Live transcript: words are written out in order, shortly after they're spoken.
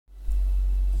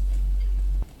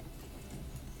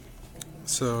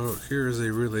So here is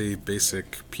a really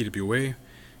basic PWA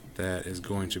that is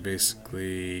going to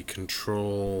basically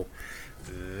control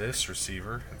this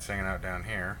receiver that's hanging out down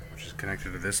here, which is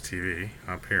connected to this TV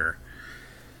up here.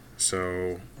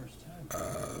 So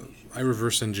I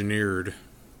reverse engineered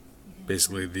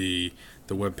basically the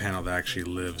web panel that actually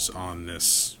lives on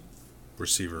this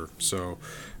receiver. So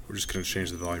we're just going to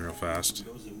change the volume real fast.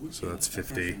 So that's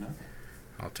 50.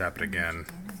 I'll tap it again.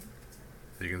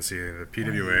 You can see the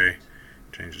PWA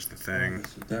changes the thing.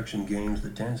 Seduction games, the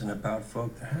dancing about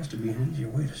folk. There has to be an easier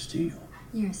way to steal.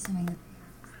 You're assuming.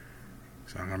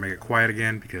 So I'm going to make it quiet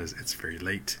again because it's very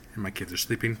late and my kids are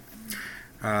sleeping.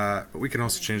 But we can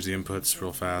also change the inputs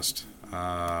real fast.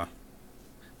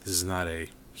 This is not a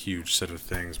huge set of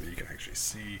things, but you can actually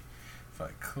see if I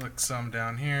click some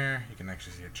down here, you can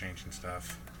actually see it changing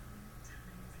stuff.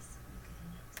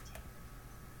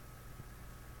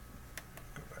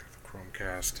 Go back to the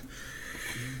Chromecast.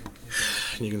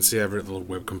 And you can see I have a little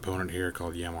web component here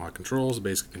called Yamaha Controls. It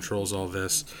basically controls all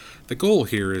this. The goal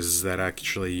here is that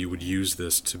actually you would use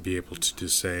this to be able to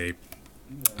say,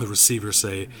 the receiver,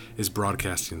 say, is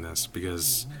broadcasting this,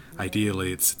 because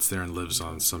ideally it sits there and lives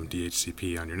on some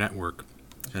DHCP on your network.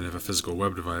 And if a physical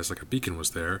web device like a beacon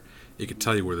was there, it could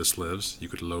tell you where this lives. You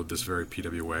could load this very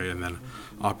PWA and then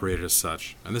operate it as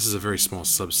such. And this is a very small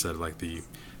subset, like the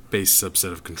base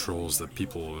subset of controls that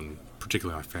people, and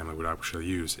particularly my family, would actually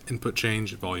use. Input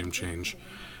change, volume change.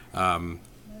 And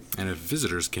if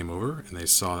visitors came over and they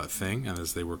saw that thing, and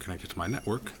as they were connected to my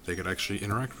network, they could actually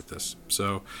interact with this.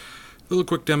 So, a little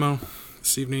quick demo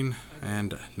this evening,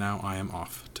 and now I am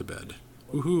off to bed.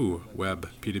 Woohoo! Web,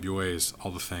 PWAs,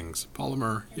 all the things.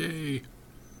 Polymer, yay!